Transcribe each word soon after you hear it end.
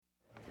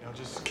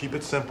Just keep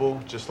it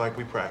simple, just like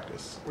we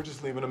practice. We're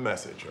just leaving a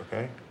message,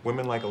 okay?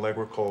 Women like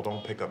Allegra Cole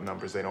don't pick up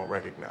numbers they don't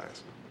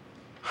recognize.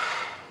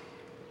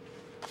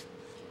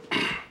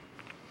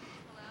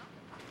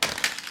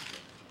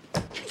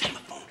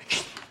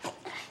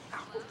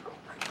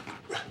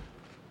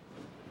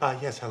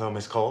 Yes, hello,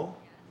 Miss Cole.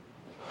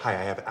 Hi,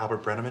 I have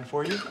Albert Brenneman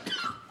for you.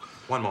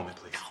 One moment,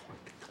 please.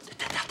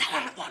 Tell her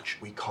I'm at lunch.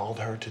 We called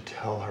her to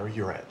tell her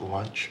you're at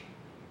lunch.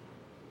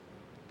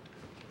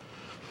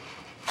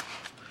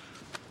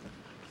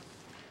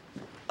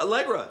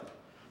 Allegra.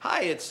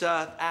 Hi, it's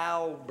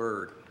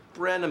Albert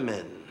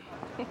Brenneman.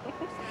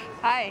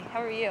 Hi,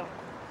 how are you?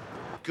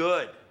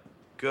 Good.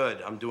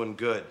 I'm doing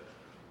good.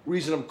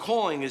 Reason I'm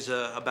calling is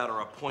about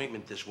our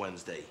appointment this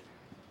Wednesday.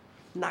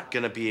 Not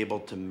gonna be able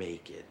to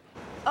make it.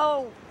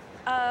 Oh,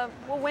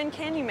 well, when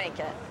can you make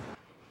it?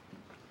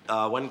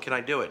 When can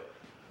I do it?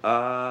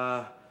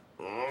 I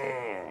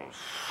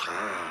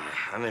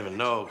don't even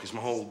know, because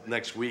my whole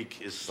next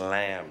week is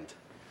slammed.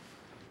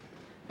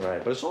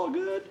 Right, but it's all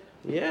good.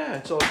 Yeah,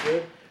 it's all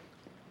good.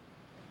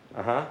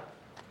 Uh-huh.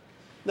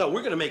 No,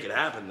 we're gonna make it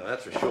happen, though,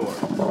 that's for sure.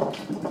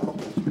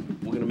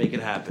 We're gonna make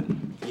it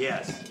happen.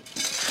 Yes.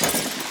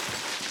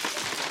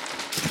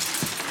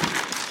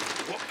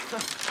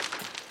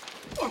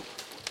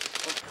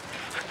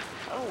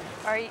 Oh,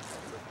 are you...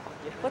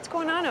 What's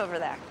going on over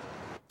there?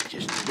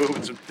 Just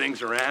moving some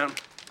things around.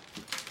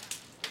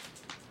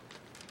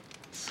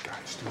 Sky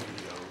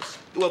Studios.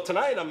 Well,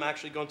 tonight I'm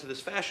actually going to this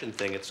fashion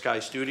thing at Sky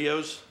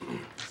Studios.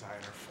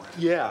 Designer friend.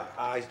 Yeah,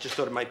 I just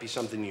thought it might be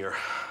something your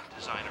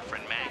designer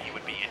friend Maggie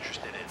would be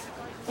interested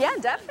in. Yeah,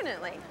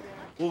 definitely.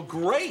 Well,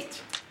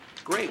 great.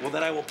 Great. Well,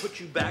 then I will put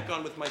you back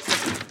on with my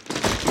second.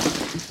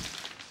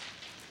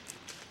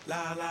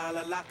 La la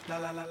la la la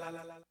la la la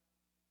la.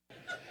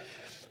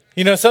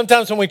 You know,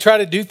 sometimes when we try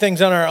to do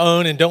things on our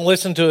own and don't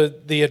listen to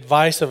the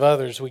advice of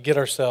others, we get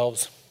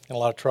ourselves in a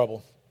lot of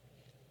trouble.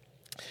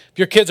 If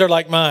your kids are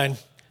like mine,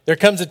 there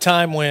comes a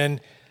time when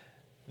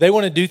they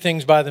want to do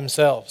things by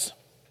themselves.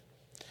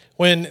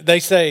 When they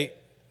say,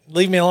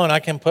 leave me alone, I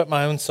can put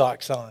my own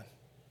socks on.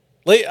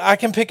 I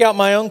can pick out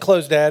my own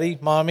clothes, Daddy,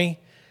 Mommy.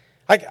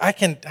 I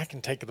can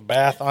take the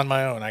bath on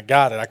my own. I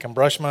got it. I can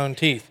brush my own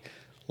teeth.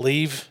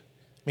 Leave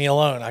me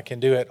alone. I can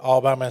do it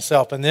all by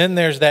myself. And then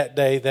there's that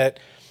day that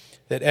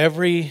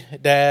every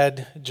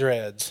dad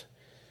dreads,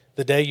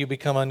 the day you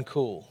become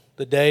uncool,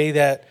 the day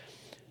that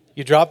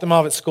you drop them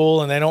off at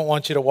school and they don't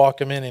want you to walk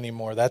them in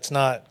anymore. That's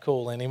not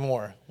cool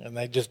anymore. And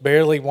they just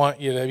barely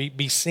want you to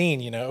be seen,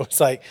 you know.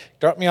 It's like,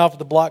 drop me off at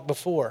the block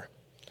before.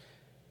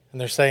 And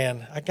they're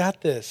saying, I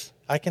got this.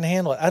 I can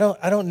handle it. I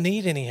don't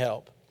need any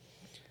help.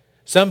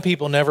 Some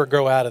people never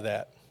grow out of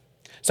that.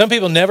 Some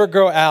people never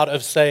grow out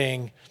of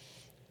saying,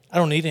 I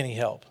don't need any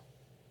help.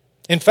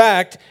 In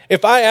fact,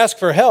 if I ask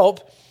for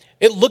help,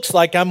 it looks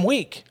like I'm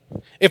weak.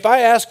 If I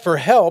ask for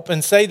help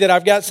and say that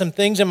I've got some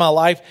things in my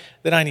life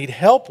that I need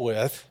help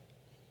with,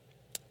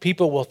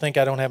 people will think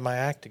I don't have my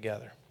act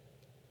together.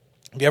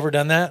 Have you ever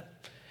done that?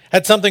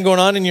 Had something going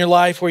on in your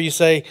life where you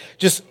say,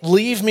 just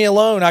leave me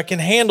alone. I can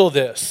handle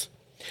this.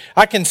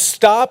 I can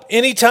stop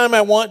anytime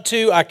I want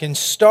to. I can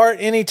start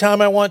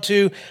anytime I want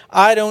to.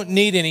 I don't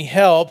need any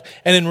help.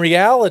 And in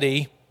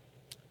reality,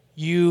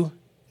 you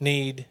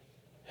need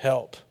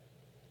help.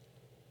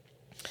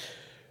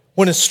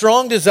 When a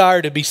strong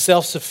desire to be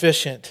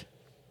self-sufficient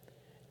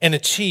and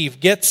achieve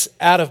gets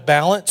out of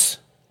balance,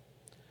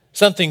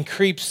 something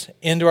creeps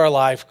into our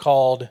life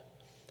called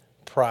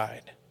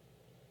pride.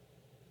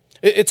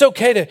 It's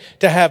okay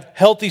to have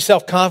healthy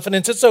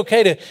self-confidence. It's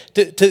okay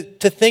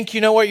to think you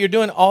know what you're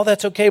doing. All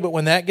that's okay, but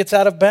when that gets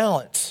out of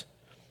balance,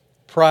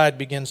 pride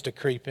begins to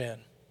creep in.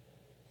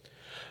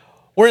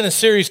 We're in a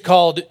series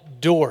called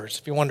Doors.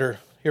 If you wonder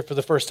here for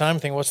the first time,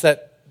 think, what's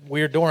that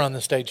weird door on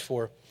the stage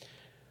for?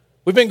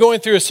 We've been going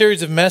through a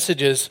series of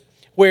messages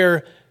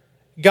where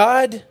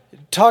God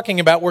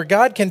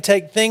can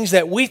take things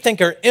that we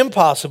think are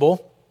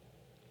impossible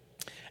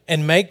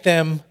and make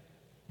them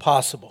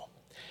possible.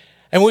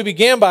 And we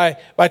began by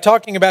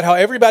talking about how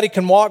everybody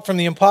can walk from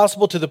the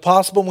impossible to the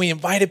possible. And we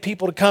invited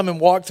people to come and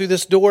walk through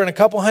this door. And a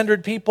couple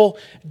hundred people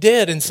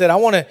did and said, I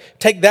want to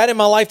take that in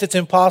my life that's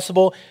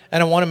impossible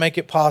and I want to make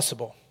it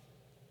possible.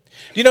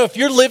 You know, if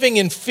you're living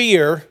in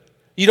fear,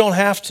 you don't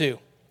have to.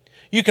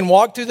 You can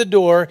walk through the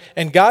door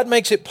and God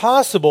makes it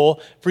possible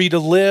for you to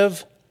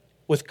live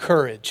with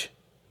courage.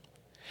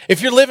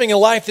 If you're living a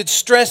life that's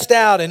stressed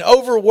out and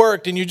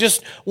overworked and you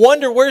just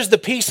wonder, where's the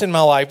peace in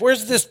my life?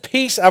 Where's this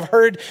peace I've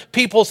heard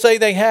people say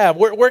they have?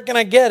 Where can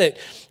I get it?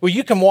 Well,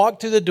 you can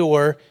walk through the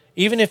door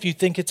even if you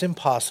think it's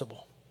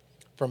impossible.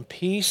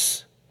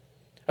 If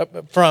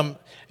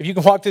you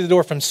can walk through the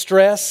door from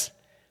stress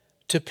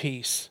to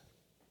peace.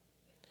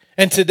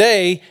 And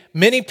today,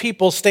 many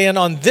people stand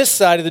on this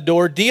side of the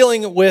door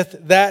dealing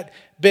with that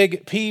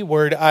big P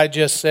word I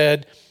just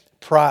said,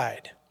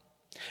 pride.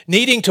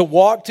 Needing to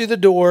walk through the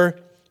door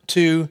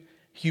to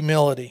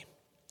humility.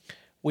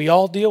 We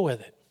all deal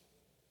with it.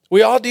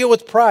 We all deal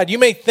with pride. You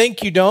may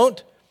think you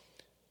don't,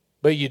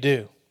 but you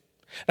do.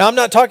 Now, I'm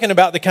not talking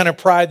about the kind of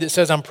pride that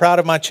says I'm proud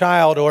of my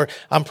child, or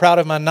I'm proud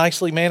of my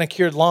nicely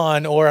manicured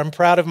lawn, or I'm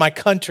proud of my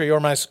country or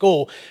my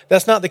school.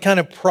 That's not the kind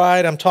of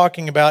pride I'm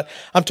talking about.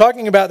 I'm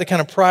talking about the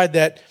kind of pride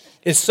that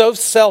is so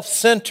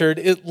self-centered,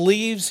 it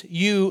leaves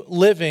you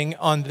living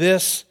on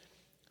this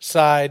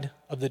side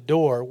of the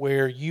door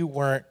where you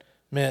weren't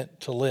meant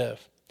to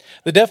live.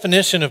 The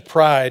definition of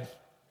pride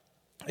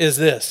is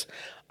this: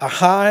 a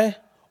high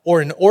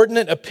or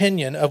inordinate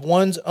opinion of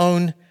one's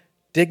own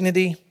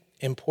dignity,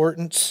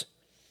 importance,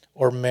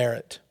 or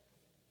merit.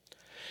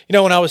 You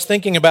know, when I was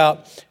thinking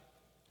about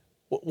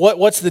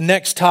what's the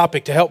next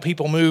topic to help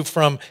people move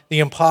from the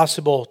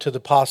impossible to the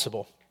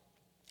possible,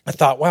 I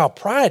thought, wow,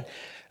 pride,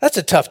 that's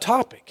a tough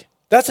topic.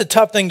 That's a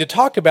tough thing to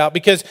talk about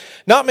because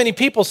not many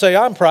people say,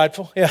 I'm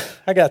prideful. Yeah,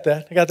 I got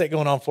that. I got that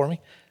going on for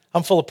me.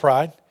 I'm full of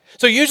pride.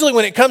 So usually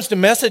when it comes to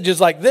messages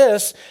like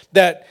this,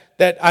 that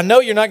I know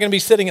you're not going to be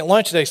sitting at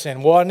lunch today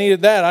saying, well, I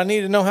needed that. I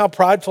need to know how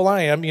prideful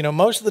I am. You know,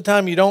 most of the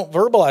time you don't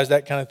verbalize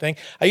that kind of thing.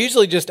 I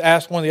usually just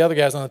ask one of the other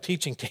guys on the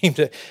teaching team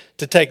to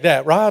take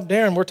that. Rob,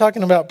 Darren, we're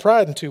talking about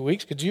pride in 2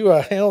 weeks. Could you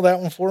handle that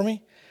one for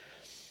me?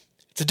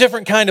 It's a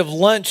different kind of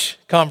lunch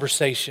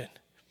conversation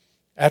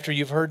after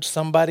you've heard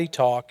somebody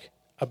talk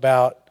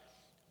about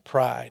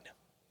pride.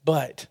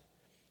 But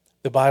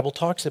the Bible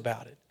talks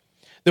about it.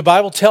 The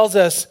Bible tells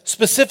us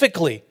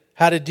specifically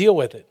how to deal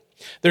with it.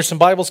 There's some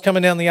Bibles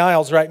coming down the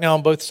aisles right now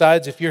on both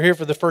sides. If you're here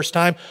for the first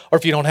time, or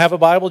if you don't have a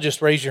Bible,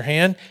 just raise your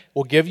hand.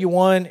 We'll give you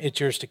one. It's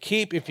yours to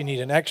keep. If you need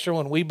an extra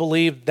one, we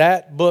believe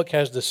that book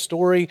has the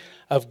story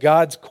of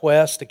God's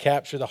quest to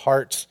capture the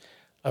hearts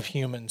of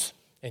humans.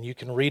 And you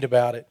can read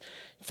about it.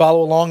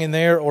 Follow along in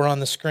there or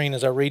on the screen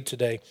as I read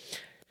today.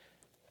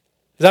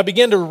 As I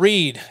began to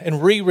read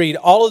and reread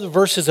all of the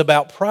verses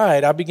about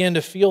pride, I began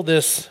to feel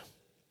this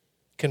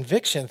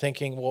conviction,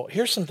 thinking, well,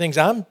 here's some things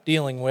I'm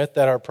dealing with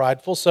that are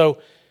prideful, so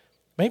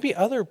maybe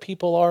other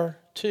people are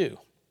too.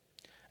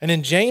 And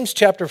in James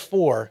chapter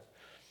 4,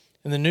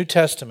 in the New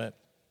Testament,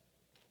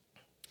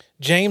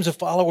 James, a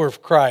follower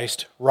of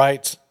Christ,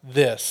 writes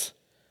this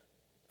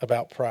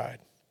about pride.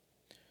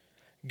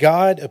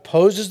 God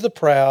opposes the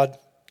proud,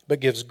 but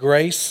gives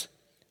grace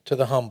to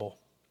the humble.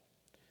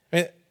 I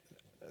mean,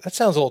 that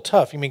sounds a little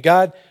tough. You mean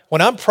God, when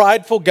I'm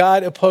prideful,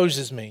 God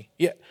opposes me.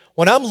 Yeah.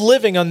 When I'm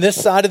living on this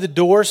side of the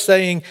door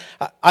saying,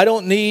 I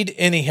don't need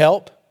any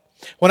help,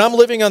 when I'm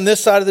living on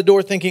this side of the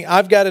door thinking,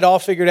 I've got it all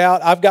figured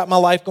out, I've got my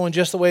life going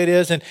just the way it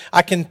is, and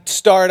I can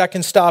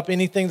stop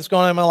anything that's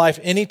going on in my life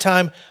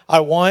anytime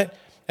I want,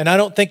 and I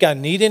don't think I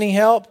need any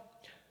help,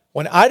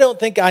 when I don't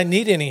think I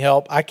need any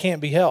help, I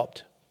can't be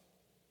helped.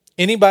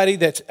 Anybody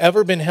that's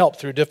ever been helped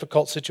through a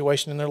difficult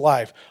situation in their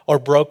life, or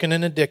broken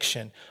an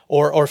addiction,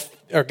 or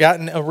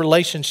gotten a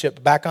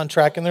relationship back on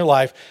track in their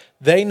life,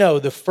 they know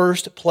the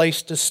first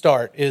place to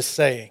start is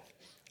saying,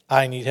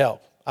 I need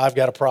help. I've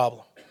got a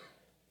problem.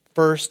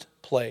 First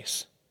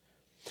place.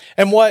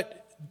 And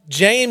what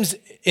James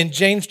in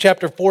James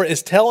chapter 4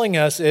 is telling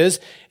us is,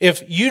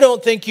 if you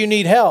don't think you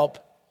need help,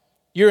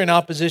 you're in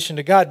opposition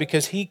to God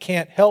because He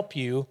can't help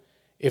you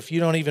if you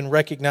don't even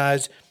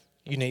recognize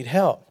you need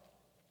help.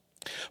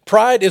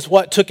 Pride is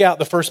what took out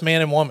the first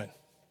man and woman,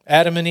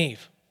 Adam and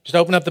Eve. Just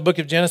open up the book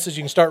of Genesis.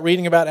 You can start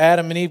reading about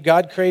Adam and Eve,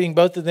 God creating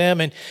both of them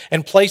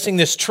and placing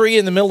this tree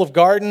in the middle of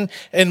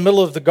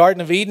the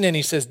Garden of Eden. And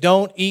He says,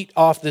 don't eat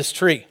off this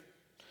tree.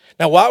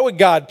 Now, why would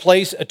God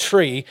place a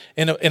tree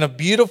in a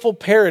beautiful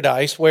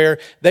paradise where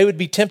they would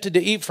be tempted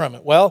to eat from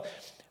it? Well,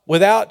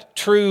 without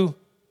true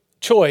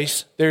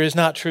choice, there is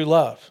not true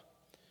love.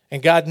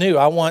 And God knew,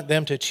 I want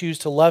them to choose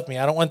to love me.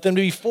 I don't want them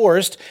to be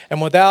forced.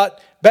 And without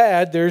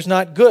bad, there's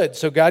not good.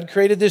 So God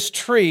created this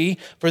tree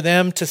for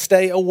them to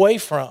stay away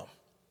from,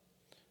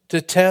 to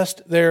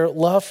test their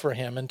love for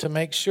Him and to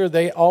make sure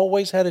they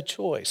always had a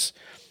choice.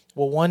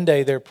 Well, one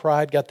day their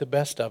pride got the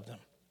best of them.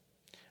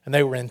 And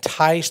they were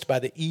enticed by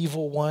the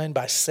evil one,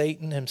 by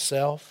Satan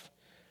himself.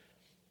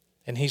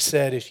 And he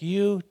said, if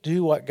you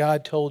do what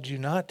God told you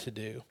not to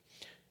do,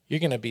 you're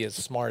going to be as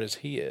smart as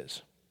He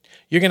is.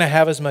 You're going to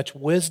have as much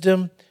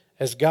wisdom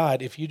as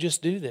God if you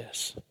just do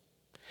this.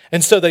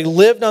 And so they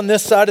lived on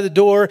this side of the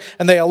door,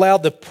 and they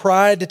allowed the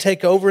pride to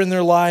take over in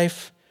their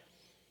life,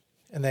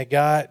 and they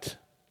got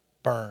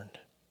burned.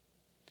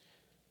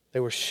 They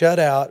were shut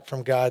out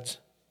from God's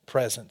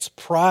presence.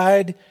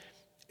 Pride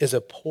is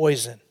a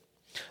poison.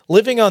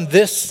 Living on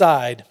this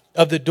side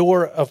of the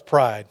door of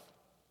pride,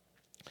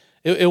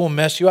 it will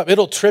mess you up.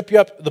 It'll trip you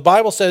up. The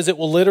Bible says it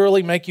will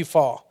literally make you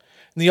fall.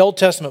 In the Old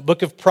Testament,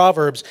 book of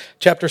Proverbs,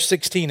 chapter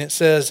 16, it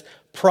says,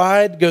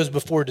 pride goes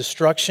before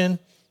destruction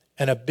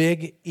and a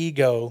big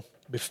ego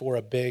before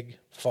a big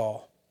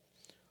fall.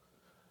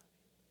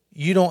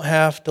 You don't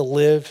have to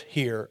live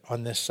here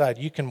on this side.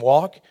 You can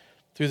walk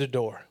through the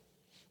door.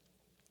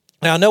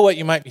 Now, I know what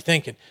you might be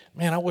thinking.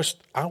 Man, I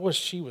wish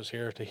she was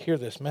here to hear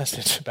this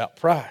message about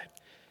pride.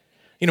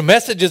 You know,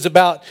 messages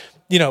about,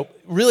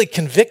 really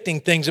convicting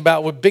things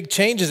about what big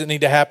changes that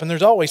need to happen.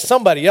 There's always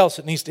somebody else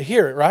that needs to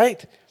hear it,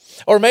 right?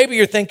 Or maybe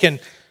you're thinking,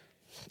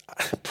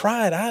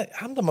 pride,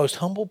 I'm the most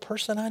humble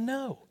person I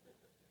know.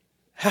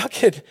 How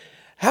could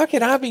how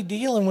could I be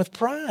dealing with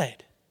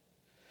pride?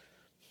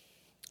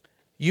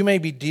 You may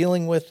be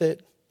dealing with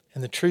it,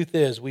 and the truth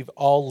is we've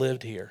all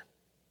lived here.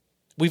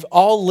 We've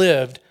all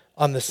lived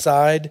on the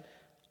side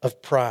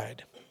of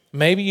pride.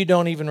 Maybe you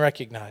don't even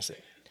recognize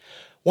it.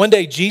 One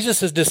day,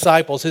 Jesus'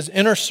 disciples, his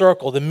inner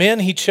circle, the men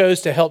he chose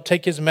to help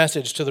take his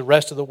message to the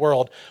rest of the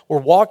world, were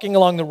walking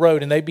along the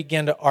road and they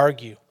began to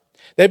argue.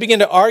 They began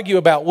to argue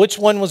about which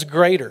one was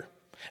greater.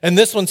 And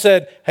this one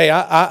said, hey,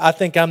 I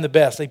think I'm the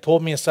best. He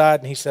pulled me aside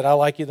and he said, I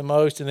like you the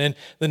most. And then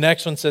the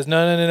next one says,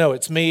 no,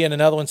 it's me. And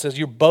another one says,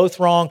 you're both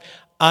wrong.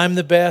 I'm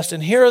the best.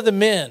 And here are the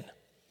men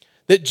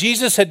that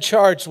Jesus had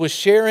charged with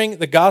sharing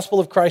the gospel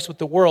of Christ with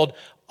the world,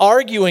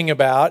 arguing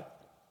about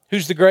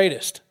who's the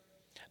greatest.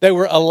 They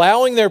were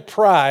allowing their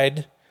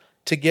pride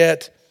to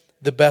get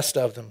the best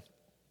of them.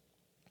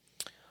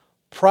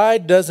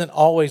 Pride doesn't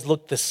always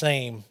look the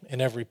same in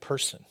every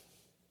person.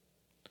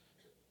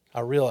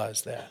 I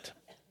realize that.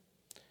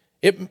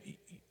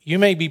 You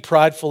may be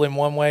prideful in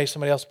one way,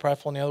 somebody else is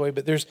prideful in the other way,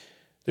 but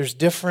there's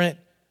different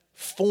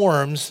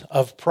forms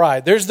of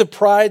pride. There's the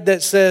pride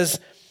that says,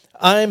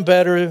 I'm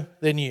better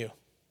than you.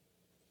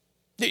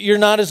 You're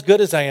not as good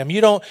as I am. You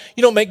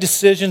don't make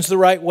decisions the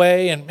right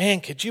way. And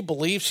man, could you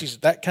believe she's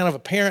that kind of a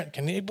parent?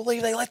 Can you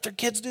believe they let their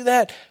kids do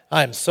that?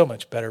 I'm so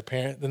much better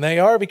parent than they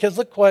are because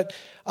look what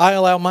I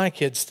allow my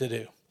kids to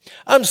do.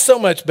 I'm so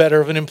much better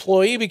of an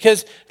employee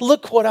because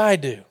look what I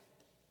do.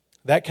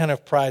 That kind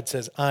of pride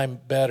says, I'm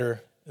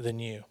better than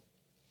you.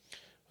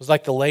 It was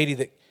like the lady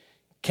that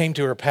came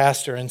to her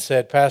pastor and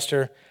said,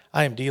 Pastor,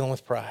 I am dealing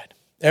with pride.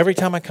 Every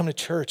time I come to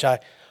church, I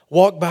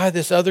walk by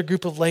this other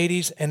group of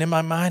ladies, and in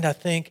my mind, I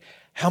think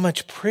how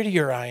much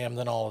prettier I am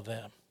than all of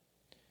them.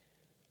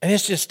 And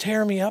it's just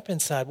tearing me up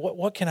inside.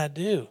 What can I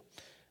do?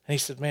 And he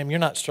said, ma'am, you're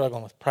not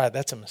struggling with pride.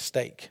 That's a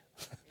mistake.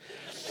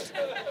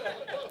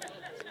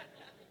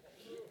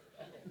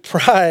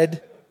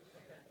 Pride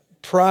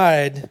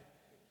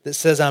that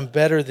says I'm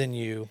better than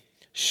you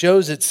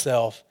shows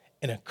itself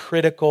in a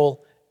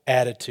critical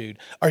attitude.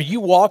 Are you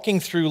walking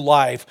through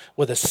life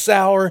with a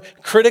sour,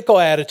 critical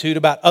attitude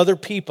about other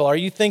people? Are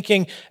you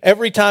thinking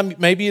every time,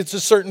 maybe it's a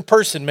certain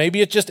person,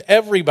 maybe it's just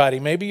everybody,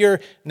 maybe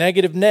you're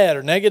negative Ned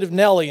or negative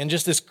Nellie, and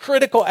just this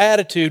critical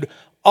attitude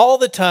all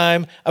the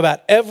time about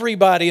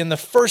everybody, and the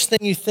first thing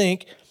you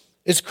think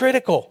is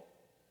critical?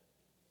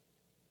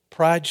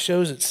 Pride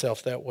shows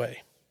itself that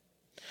way.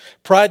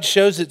 Pride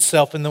shows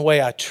itself in the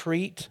way I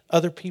treat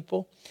other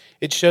people.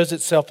 It shows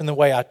itself in the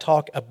way I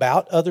talk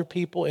about other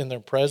people in their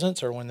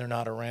presence or when they're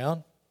not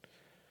around.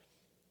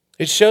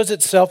 It shows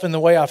itself in the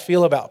way I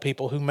feel about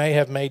people who may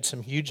have made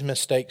some huge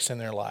mistakes in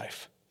their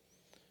life.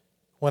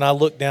 When I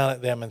look down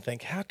at them and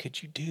think, how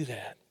could you do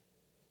that?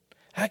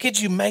 How could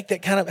you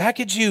how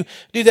could you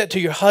do that to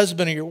your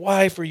husband or your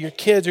wife or your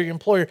kids or your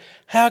employer?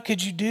 How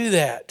could you do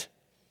that?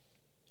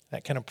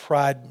 That kind of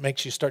pride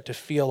makes you start to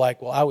feel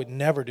like, well, I would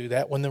never do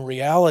that, when the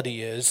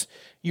reality is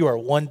you are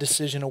one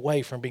decision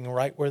away from being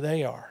right where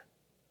they are.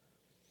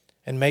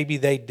 And maybe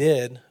they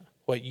did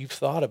what you've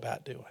thought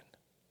about doing.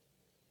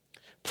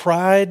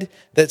 Pride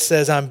that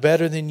says I'm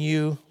better than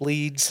you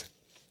leads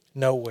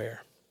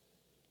nowhere.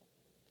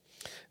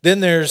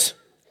 Then there's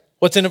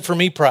what's in it for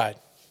me pride.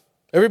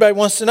 Everybody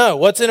wants to know,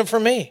 what's in it for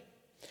me?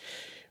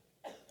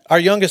 Our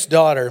youngest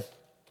daughter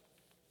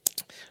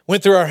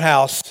went through our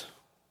house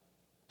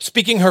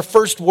speaking her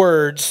first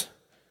words,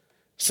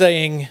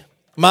 saying,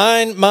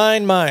 mine,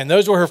 mine, mine.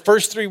 Those were her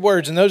first 3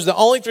 words, and those are the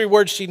only 3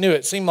 words she knew.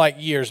 It seemed like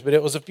years, but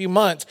it was a few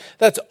months.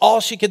 That's all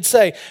she could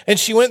say. And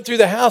she went through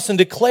the house and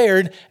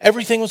declared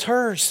everything was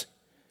hers.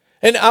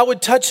 And I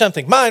would touch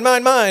something, mine,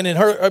 mine, mine, and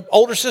her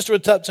older sister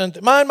would touch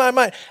something, mine, mine,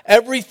 mine.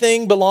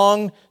 Everything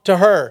belonged to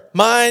her.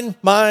 Mine,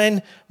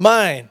 mine,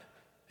 mine.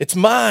 It's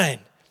mine.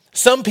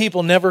 Some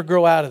people never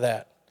grow out of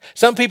that.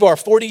 Some people are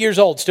 40 years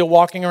old still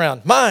walking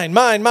around. Mine,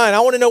 mine, mine. I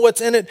want to know what's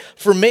in it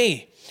for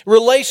me.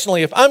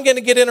 Relationally, if I'm going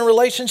to get in a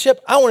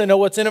relationship, I want to know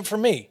what's in it for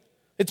me.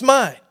 It's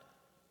mine.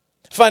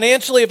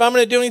 Financially, if I'm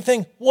going to do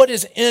anything, what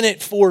is in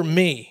it for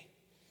me?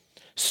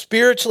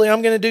 Spiritually,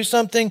 I'm going to do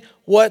something,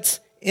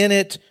 what's in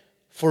it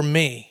for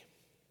me?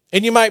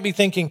 And you might be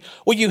thinking,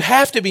 well, you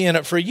have to be in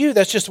it for you.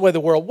 That's just the way the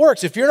world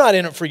works. If you're not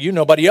in it for you,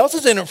 nobody else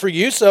is in it for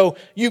you. So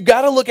you've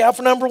got to look out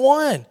for number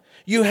one.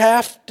 You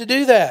have to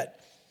do that.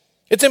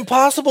 It's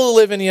impossible to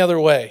live any other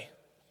way.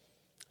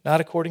 Not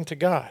according to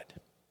God.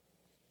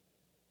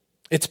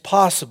 It's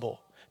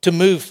possible to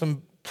move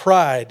from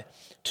pride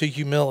to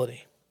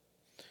humility.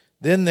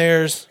 Then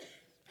there's,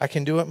 I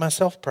can do it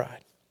myself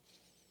pride.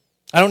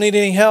 I don't need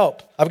any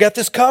help. I've got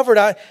this covered.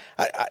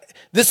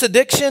 This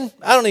addiction,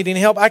 I don't need any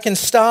help. I can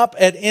stop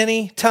at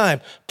any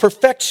time.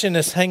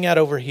 Perfectionists hang out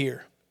over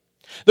here.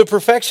 The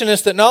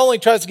perfectionist that not only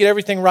tries to get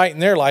everything right in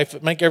their life,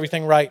 but make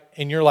everything right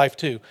in your life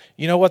too.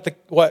 You know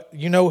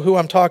you know who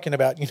I'm talking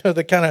about. You know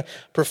the kind of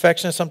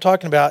perfectionist I'm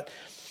talking about.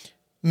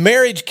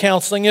 Marriage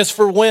counseling is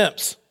for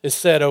wimps, is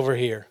said over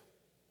here.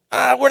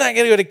 We're not going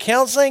to go to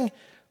counseling.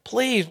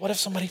 Please, what if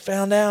somebody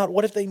found out?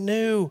 What if they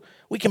knew?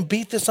 We can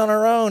beat this on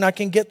our own. I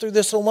can get through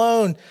this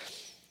alone.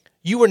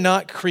 You were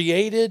not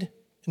created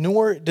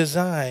nor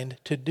designed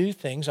to do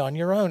things on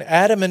your own.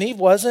 Adam and Eve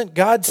wasn't.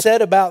 God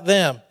said about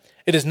them,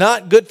 it is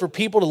not good for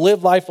people to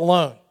live life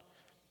alone.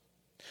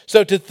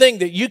 So to think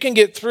that you can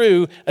get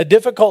through a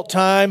difficult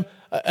time,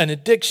 an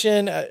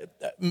addiction,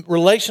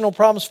 relational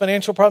problems,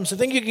 financial problems, to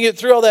think you can get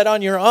through all that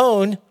on your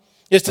own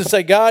is to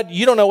say, God,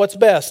 you don't know what's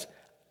best.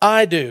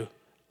 I do.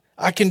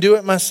 I can do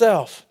it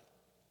myself.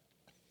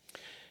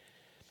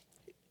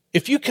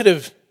 If you could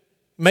have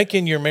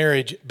making your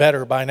marriage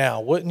better by now,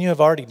 wouldn't you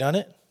have already done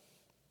it?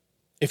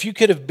 If you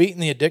could have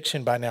beaten the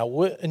addiction by now,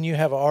 wouldn't you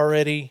have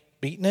already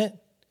beaten it?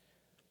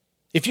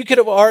 If you could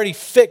have already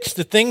fixed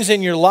the things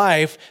in your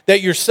life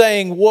that you're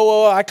saying,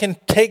 whoa, I can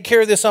take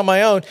care of this on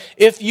my own.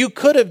 If you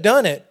could have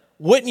done it,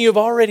 wouldn't you have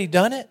already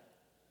done it?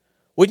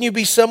 Wouldn't you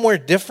be somewhere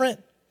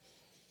different?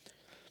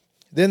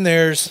 Then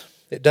there's,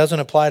 it doesn't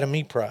apply to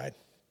me pride.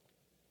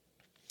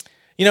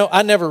 You know,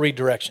 I never read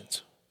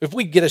directions. If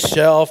we get a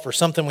shelf or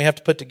something we have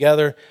to put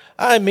together,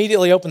 I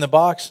immediately open the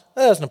box.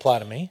 That doesn't apply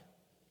to me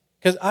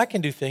because I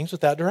can do things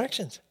without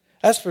directions.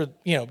 That's for,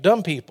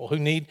 dumb people who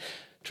need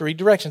to read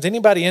directions.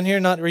 Anybody in here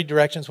not read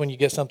directions when you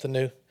get something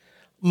new?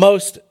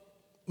 Most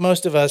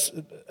of us,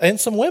 and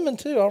some women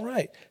too, all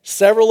right.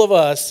 Several of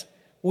us,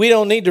 we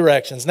don't need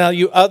directions. Now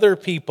you other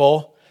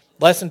people,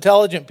 less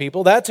intelligent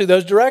people, that's who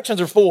those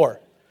directions are for.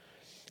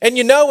 And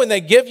when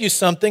they give you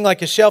something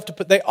like a shelf to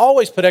put, they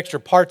always put extra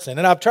parts in.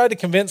 And I've tried to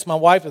convince my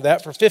wife of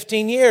that for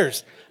 15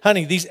 years.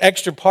 Honey, these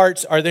extra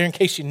parts are there in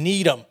case you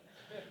need them.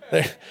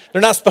 They're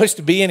not supposed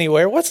to be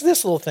anywhere. What's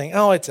this little thing?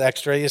 Oh, it's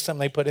extra. It's something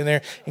they put in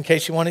there in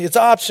case you want it. It's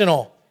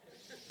optional.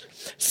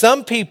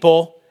 Some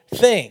people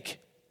think,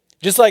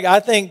 just like I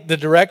think the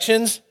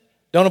directions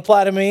don't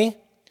apply to me,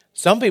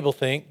 some people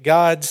think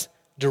God's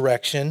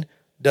direction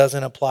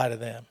doesn't apply to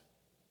them.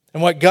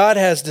 And what God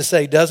has to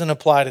say doesn't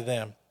apply to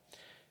them.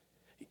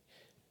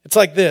 It's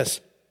like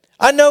this.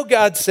 I know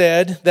God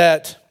said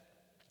that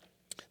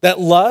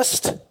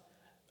lust,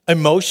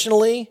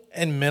 emotionally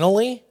and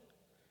mentally,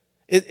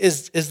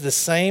 is the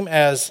same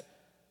as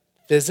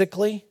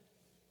physically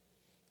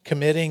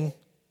committing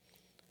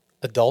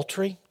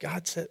adultery.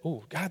 God said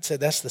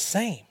that's the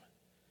same.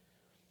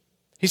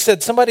 He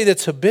said somebody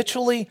that's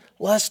habitually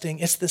lusting,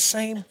 it's the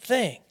same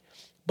thing.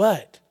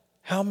 But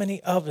how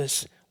many of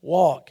us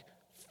walk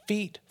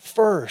feet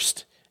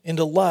first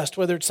into lust,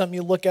 whether it's something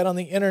you look at on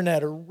the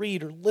internet or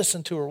read or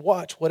listen to or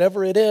watch,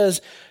 whatever it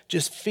is,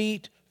 just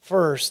feet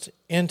first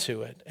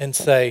into it and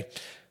say,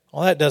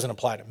 well, that doesn't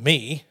apply to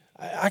me.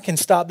 I can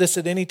stop this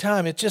at any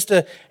time. It's just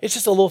a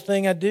little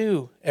thing I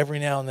do every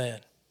now and then.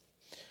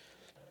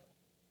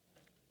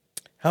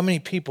 How many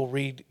people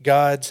read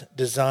God's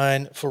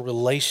design for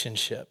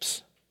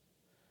relationships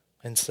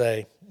and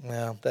say,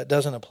 no, that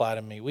doesn't apply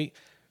to me. We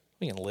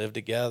can live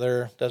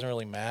together. It doesn't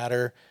really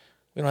matter.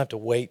 We don't have to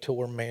wait till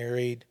we're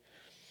married.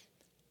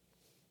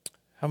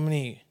 How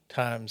many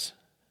times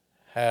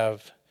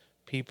have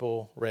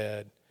people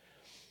read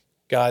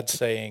God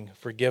saying,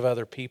 forgive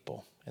other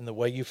people? And the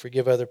way you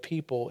forgive other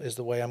people is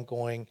the way I'm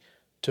going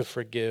to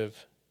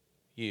forgive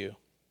you.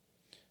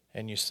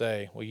 And you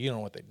say, well, you don't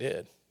know what they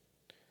did.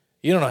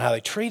 You don't know how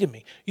they treated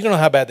me. You don't know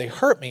how bad they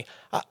hurt me.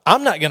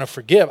 I'm not going to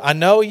forgive. I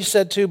know you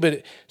said to,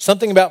 but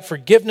something about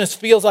forgiveness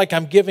feels like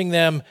I'm giving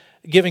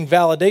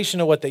validation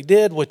of what they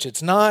did, which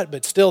it's not,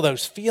 but still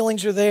those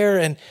feelings are there,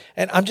 and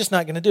I'm just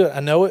not going to do it.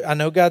 I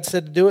know God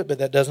said to do it, but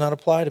that does not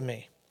apply to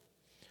me.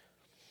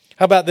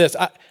 How about this?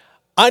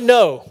 I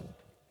know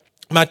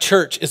my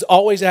church is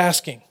always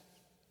asking,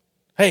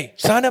 hey,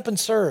 sign up and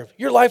serve.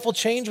 Your life will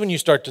change when you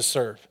start to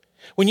serve.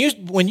 When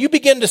you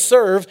begin to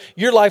serve,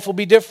 your life will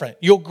be different.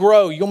 You'll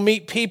grow. You'll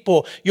meet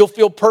people. You'll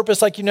feel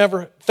purpose like you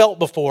never felt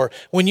before.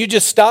 When you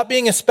just stop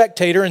being a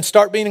spectator and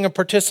start being a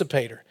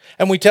participator.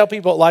 And we tell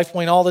people at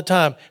LifePoint all the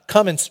time,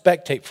 come and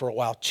spectate for a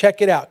while.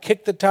 Check it out.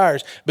 Kick the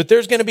tires. But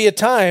there's going to be a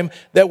time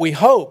that we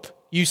hope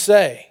you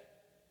say,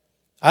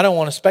 I don't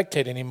want to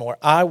spectate anymore.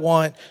 I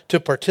want to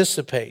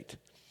participate.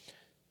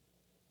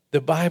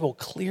 The Bible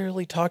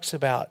clearly talks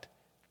about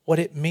what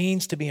it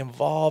means to be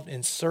involved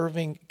in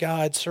serving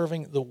God,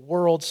 serving the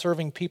world,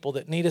 serving people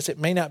that need us. It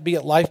may not be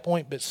at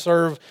LifePoint, but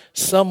serve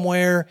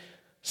somewhere,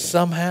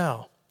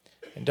 somehow.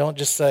 And don't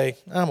just say,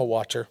 I'm a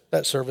watcher.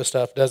 That service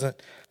stuff doesn't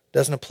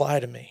apply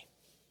to me.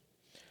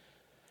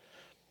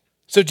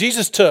 So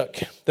Jesus took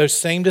those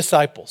same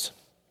disciples,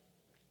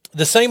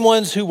 the same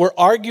ones who were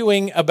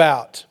arguing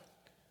about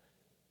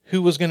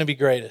who was going to be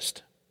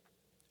greatest,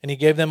 and he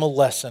gave them a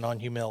lesson on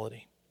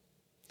humility.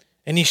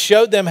 And he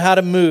showed them how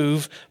to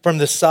move from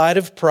the side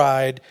of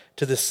pride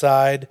to the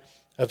side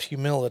of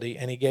humility.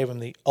 And he gave them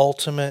the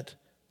ultimate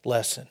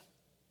lesson.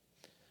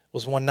 It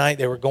was one night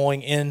they were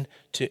going in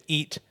to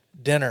eat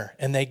dinner.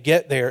 And they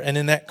get there. And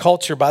in that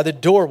culture, by the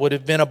door would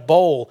have been a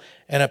bowl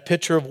and a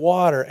pitcher of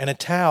water and a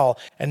towel.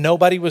 And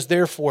nobody was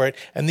there for it.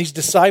 And these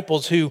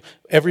disciples who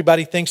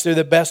everybody thinks they're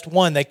the best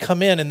one. They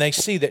come in and they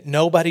see that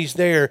nobody's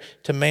there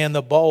to man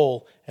the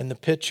bowl and the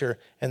pitcher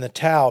and the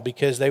towel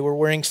because they were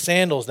wearing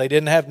sandals. They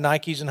didn't have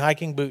Nikes and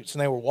hiking boots,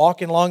 and they were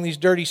walking along these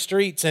dirty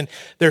streets, and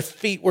their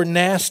feet were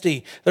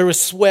nasty. There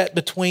was sweat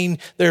between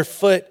their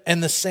foot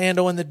and the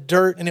sandal and the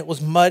dirt, and it was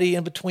muddy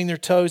in between their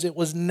toes. It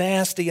was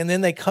nasty. And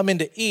then they come in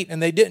to eat,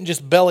 and they didn't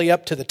just belly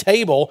up to the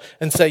table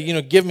and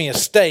say, give me a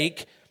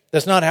steak.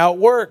 That's not how it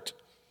worked.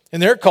 In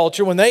their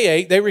culture, when they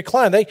ate, they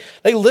reclined.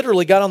 They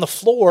literally got on the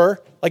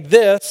floor like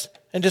this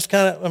and just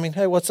kind of,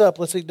 hey, what's up?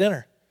 Let's eat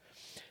dinner.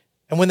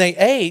 And when they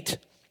ate,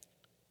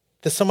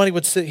 somebody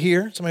would sit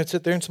here, somebody would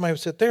sit there, and somebody would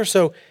sit there.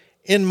 So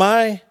in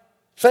my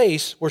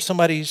face were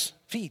somebody's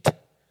feet.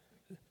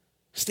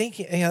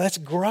 Stinky. That's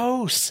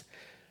gross.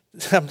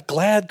 I'm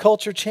glad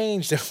culture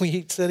changed and we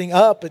eat sitting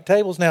up at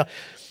tables now.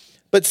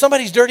 But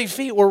somebody's dirty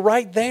feet were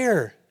right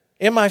there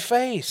in my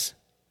face.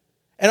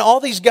 And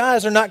all these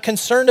guys are not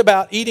concerned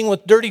about eating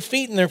with dirty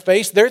feet in their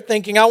face. They're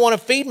thinking, I want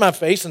to feed my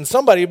face, and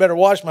somebody better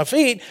wash my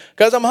feet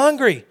because I'm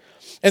hungry.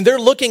 And they're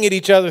looking at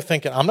each other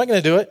thinking, I'm not going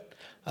to do it.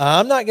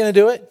 I'm not going to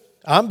do it.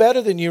 I'm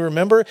better than you,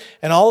 remember?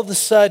 And all of a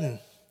sudden,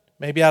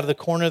 maybe out of the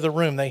corner of the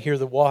room, they hear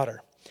the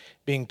water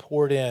being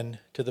poured in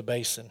to the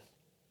basin.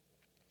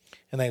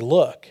 And they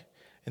look,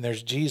 and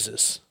there's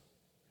Jesus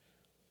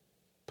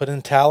putting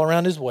a towel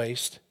around his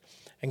waist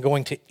and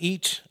going to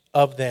each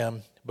of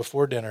them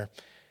before dinner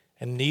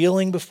and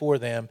kneeling before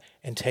them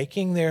and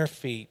taking their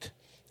feet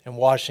and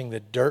washing the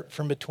dirt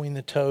from between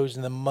the toes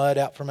and the mud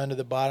out from under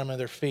the bottom of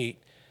their feet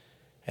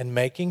and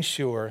making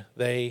sure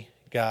they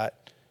got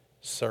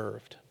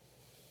served.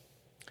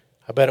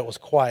 I bet it was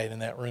quiet in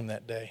that room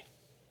that day.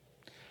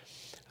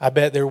 I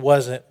bet there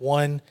wasn't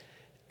 1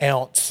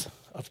 ounce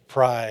of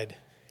pride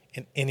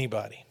in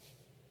anybody.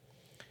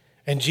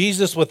 And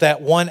Jesus, with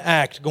that one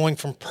act, going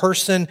from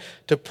person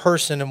to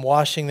person and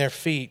washing their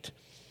feet,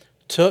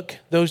 took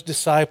those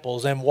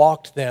disciples and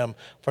walked them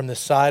from the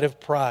side of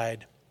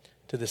pride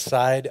to the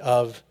side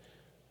of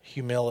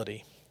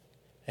humility.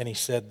 And he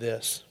said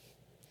this,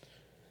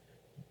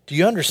 do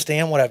you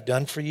understand what I've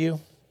done for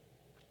you?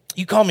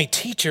 You call me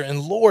teacher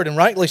and Lord, and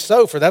rightly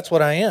so, for that's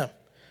what I am.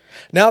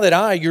 Now that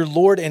I, your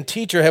Lord and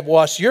teacher, have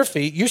washed your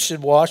feet, you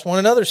should wash one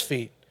another's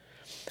feet.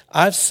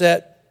 I've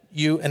set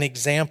you an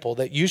example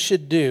that you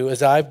should do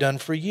as I've done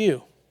for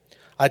you.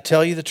 I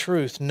tell you the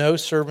truth, no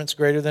servant's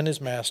greater than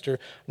his master,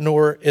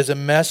 nor is a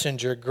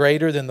messenger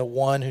greater than the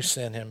one who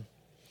sent him.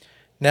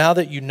 Now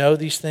that you know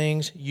these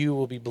things, you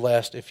will be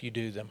blessed if you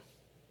do them.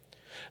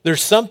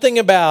 There's something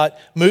about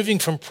moving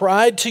from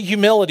pride to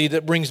humility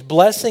that brings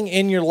blessing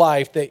in your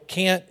life that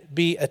can't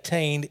be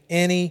attained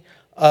any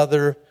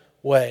other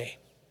way.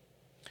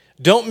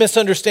 Don't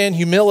misunderstand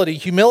humility.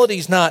 Humility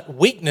is not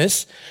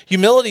weakness.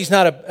 Humility is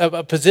not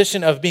a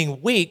position of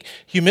being weak.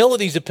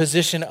 Humility is a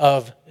position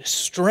of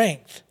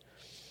strength.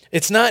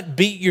 It's not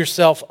beat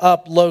yourself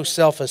up, low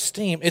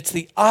self-esteem. It's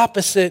the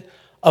opposite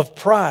of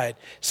pride.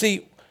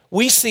 See,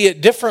 we see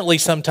it differently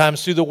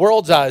sometimes through the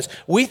world's eyes.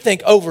 We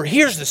think,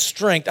 here's the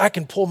strength. I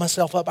can pull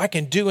myself up. I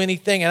can do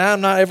anything, and I'm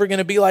not ever going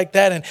to be like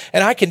that.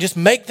 And I can just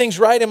make things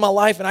right in my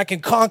life, and I can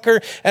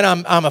conquer, and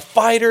I'm a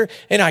fighter,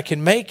 and I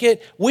can make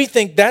it. We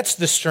think that's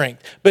the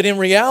strength. But in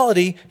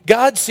reality,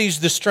 God sees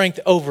the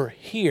strength over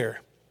here.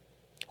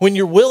 When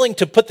you're willing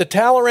to put the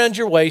towel around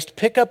your waist,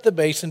 pick up the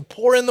basin,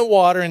 pour in the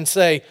water, and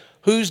say,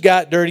 who's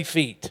got dirty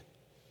feet?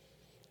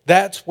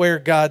 That's where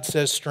God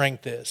says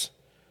strength is.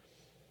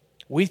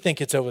 We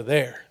think it's over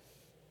there.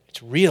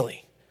 It's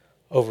really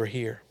over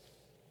here.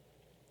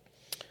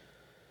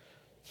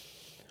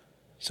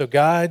 So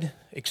God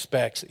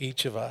expects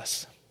each of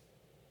us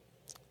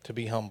to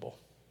be humble.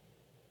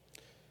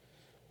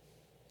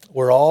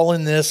 We're all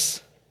in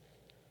this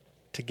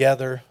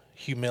together,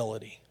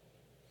 humility.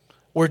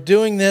 We're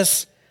doing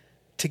this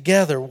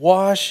together.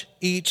 Wash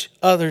each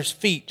other's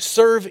feet.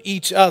 Serve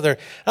each other.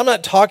 I'm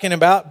not talking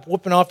about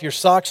whipping off your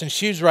socks and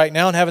shoes right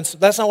now and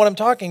that's not what I'm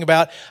talking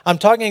about. I'm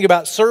talking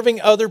about serving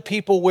other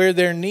people where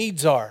their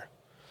needs are.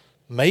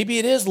 Maybe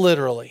it is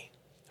literally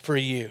for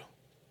you.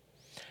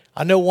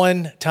 I know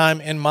one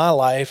time in my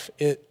life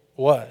it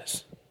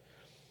was.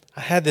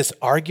 I had this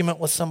argument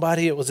with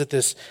somebody. It was at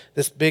this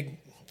big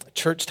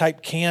church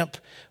type camp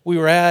we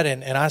were at,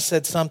 and I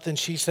said something,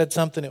 she said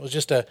something. It was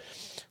just a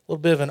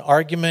little bit of an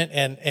argument,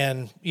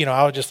 and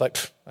I was just like,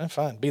 I'm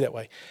fine, be that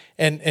way,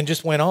 and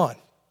just went on.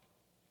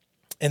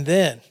 And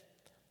then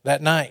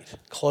that night,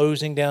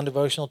 closing down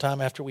devotional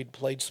time after we'd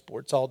played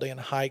sports all day and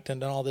hiked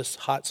and done all this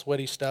hot,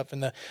 sweaty stuff in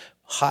the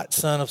hot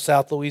sun of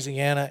South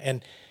Louisiana,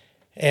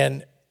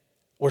 and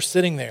we're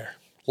sitting there.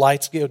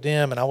 Lights go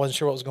dim, and I wasn't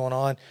sure what was going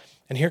on.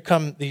 And here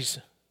come these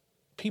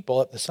people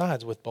up the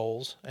sides with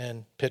bowls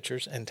and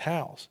pitchers and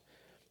towels.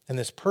 And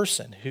this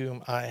person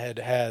whom I had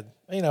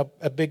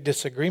a big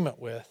disagreement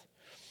with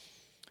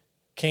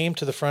came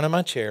to the front of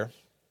my chair,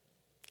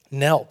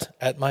 knelt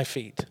at my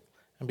feet,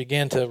 and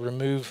began to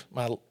remove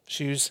my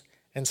shoes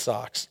and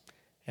socks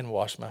and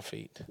wash my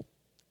feet.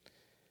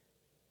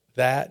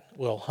 That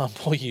will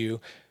humble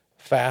you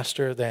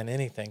faster than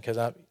anything, because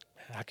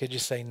how could you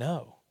say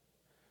no?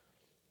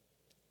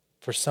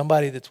 for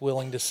somebody that's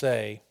willing to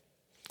say,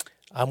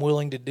 I'm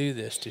willing to do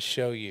this to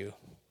show you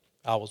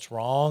I was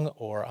wrong,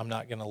 or I'm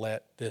not going to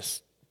let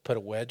this put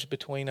a wedge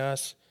between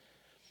us.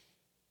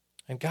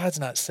 And God's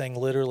not saying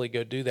literally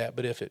go do that,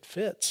 but if it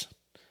fits,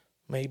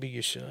 maybe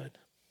you should.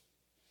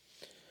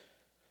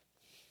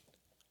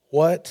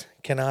 What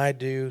can I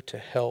do to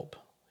help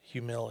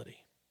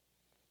humility?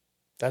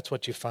 That's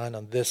what you find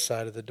on this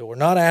side of the door.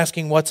 Not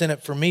asking what's in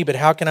it for me, but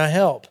how can I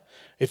help?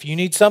 If you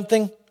need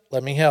something,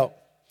 let me help.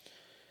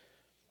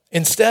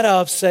 Instead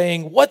of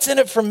saying, what's in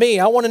it for me?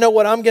 I want to know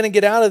what I'm going to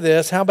get out of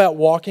this. How about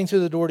walking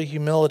through the door to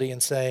humility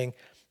and saying,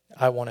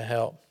 I want to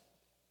help?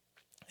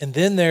 And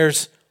then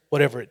there's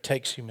whatever it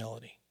takes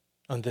humility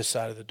on this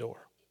side of the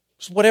door.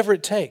 It's whatever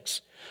it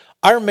takes.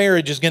 Our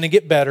marriage is going to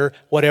get better,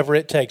 whatever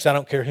it takes. I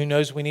don't care who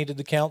knows we needed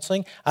the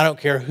counseling. I don't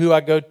care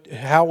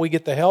how we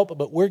get the help,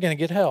 but we're going to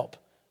get help,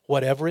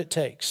 whatever it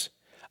takes.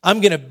 I'm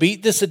going to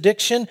beat this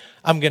addiction.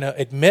 I'm going to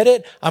admit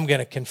it. I'm going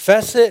to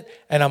confess it.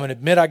 And I'm going to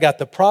admit I got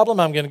the problem.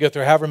 I'm going to go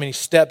through however many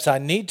steps I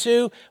need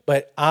to,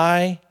 but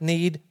I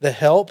need the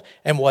help.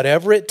 And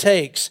whatever it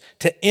takes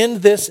to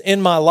end this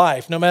in my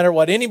life, no matter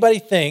what anybody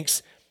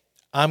thinks,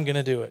 I'm going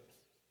to do it.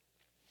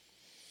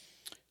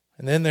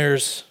 And then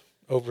there's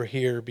over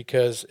here,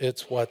 because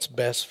it's what's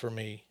best for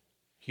me,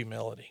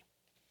 humility.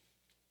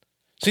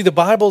 See, the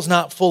Bible's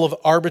not full of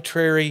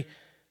arbitrary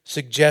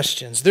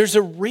suggestions. There's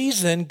a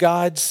reason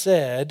God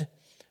said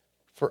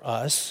for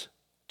us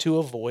to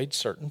avoid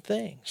certain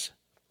things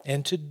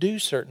and to do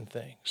certain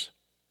things.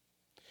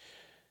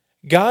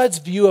 God's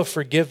view of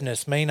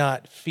forgiveness may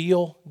not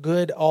feel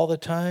good all the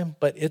time,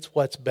 but it's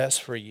what's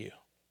best for you.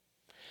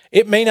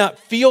 It may not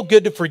feel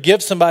good to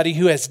forgive somebody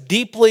who has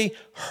deeply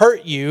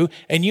hurt you,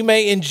 and you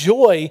may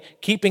enjoy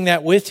keeping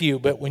that with you,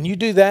 but when you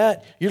do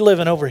that, you're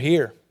living over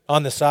here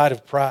on the side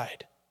of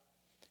pride.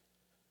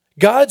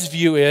 God's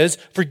view is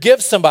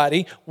forgive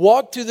somebody,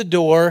 walk through the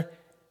door,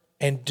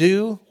 and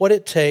do what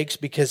it takes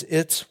because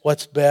it's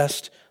what's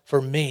best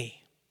for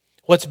me.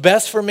 What's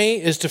best for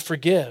me is to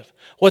forgive.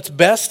 What's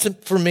best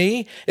for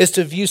me is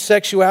to view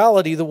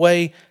sexuality the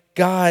way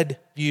God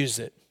views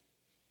it.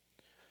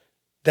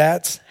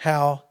 That's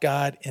how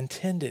God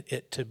intended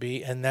it to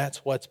be, and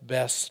that's what's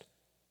best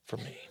for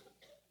me.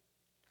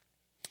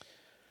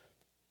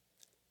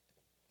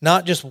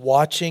 Not just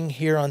watching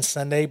here on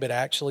Sunday, but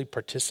actually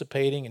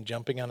participating and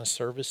jumping on a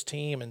service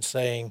team and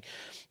saying,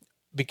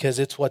 because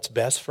it's what's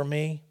best for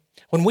me.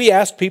 When we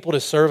ask people to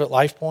serve at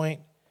LifePoint,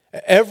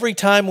 every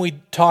time we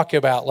talk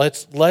about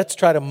let's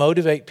try to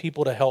motivate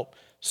people to help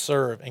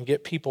serve and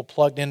get people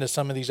plugged into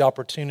some of these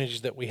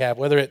opportunities that we have,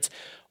 whether it's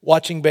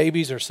watching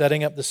babies or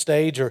setting up the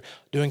stage or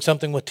doing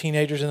something with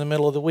teenagers in the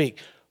middle of the week.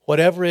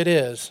 Whatever it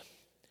is,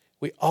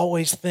 we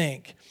always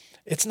think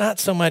it's not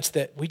so much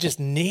that we just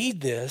need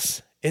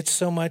this, it's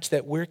so much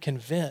that we're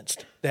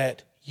convinced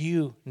that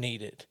you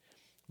need it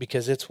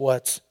because it's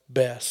what's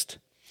best.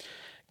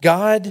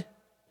 God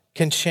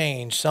can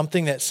change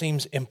something that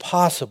seems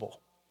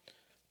impossible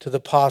to the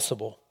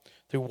possible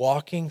through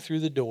walking through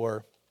the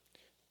door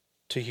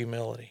to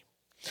humility.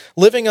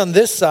 Living on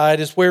this side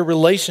is where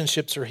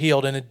relationships are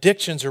healed and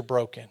addictions are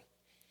broken.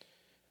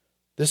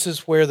 This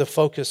is where the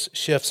focus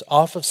shifts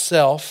off of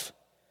self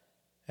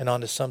and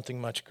onto something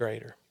much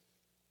greater.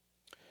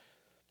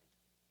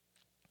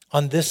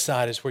 On this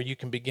side is where you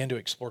can begin to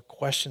explore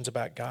questions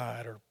about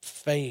God or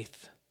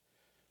faith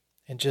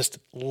and just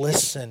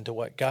listen to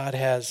what God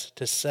has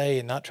to say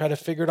and not try to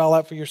figure it all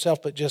out for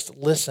yourself, but just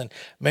listen.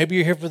 Maybe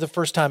you're here for the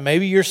first time.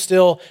 Maybe you're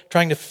still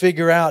trying to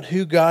figure out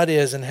who God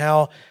is and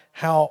how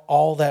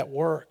all that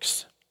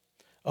works.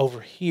 Over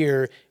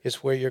here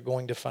is where you're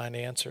going to find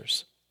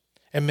answers.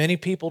 And many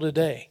people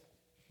today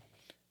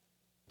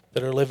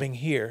that are living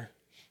here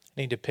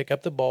need to pick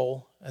up the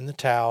bowl and the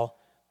towel,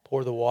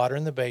 pour the water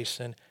in the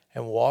basin,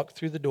 and walk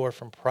through the door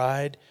from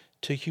pride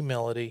to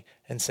humility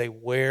and say,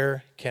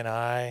 where can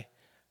I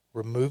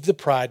remove the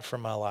pride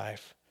from my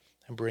life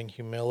and bring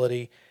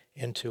humility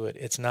into it?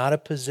 It's not a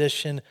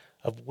position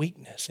of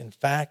weakness. In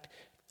fact,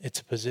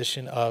 it's a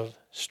position of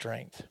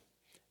strength.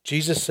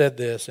 Jesus said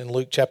this in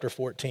Luke chapter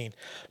 14,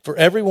 "For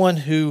everyone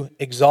who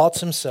exalts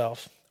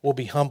himself will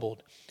be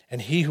humbled,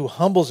 and he who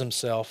humbles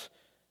himself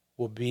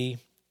will be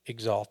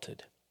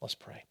exalted." Let's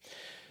pray.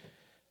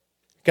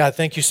 God,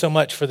 thank you so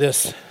much for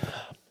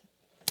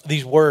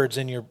these words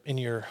in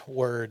your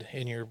word,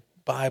 in your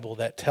Bible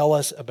that tell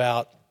us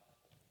about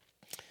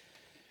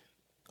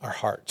our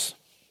hearts.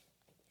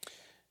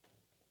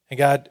 And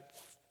God,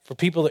 for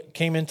people that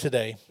came in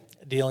today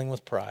dealing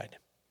with pride,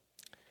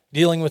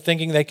 dealing with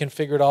thinking they can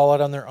figure it all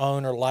out on their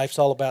own, or life's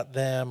all about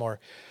them, or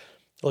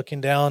looking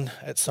down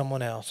at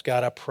someone else,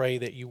 God, I pray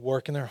that you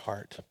work in their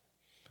heart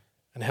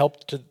and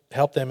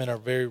help them in a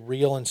very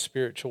real and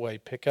spiritual way.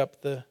 Pick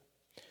up the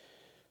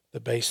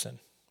basin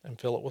and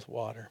fill it with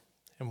water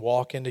and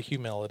walk into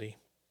humility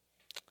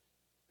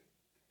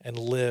and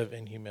live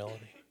in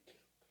humility.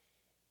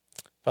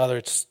 Father,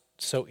 it's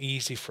so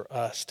easy for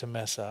us to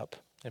mess up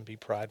and be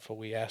prideful.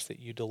 We ask that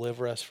you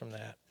deliver us from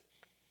that.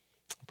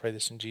 I pray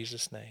this in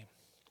Jesus' name.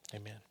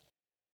 Amen.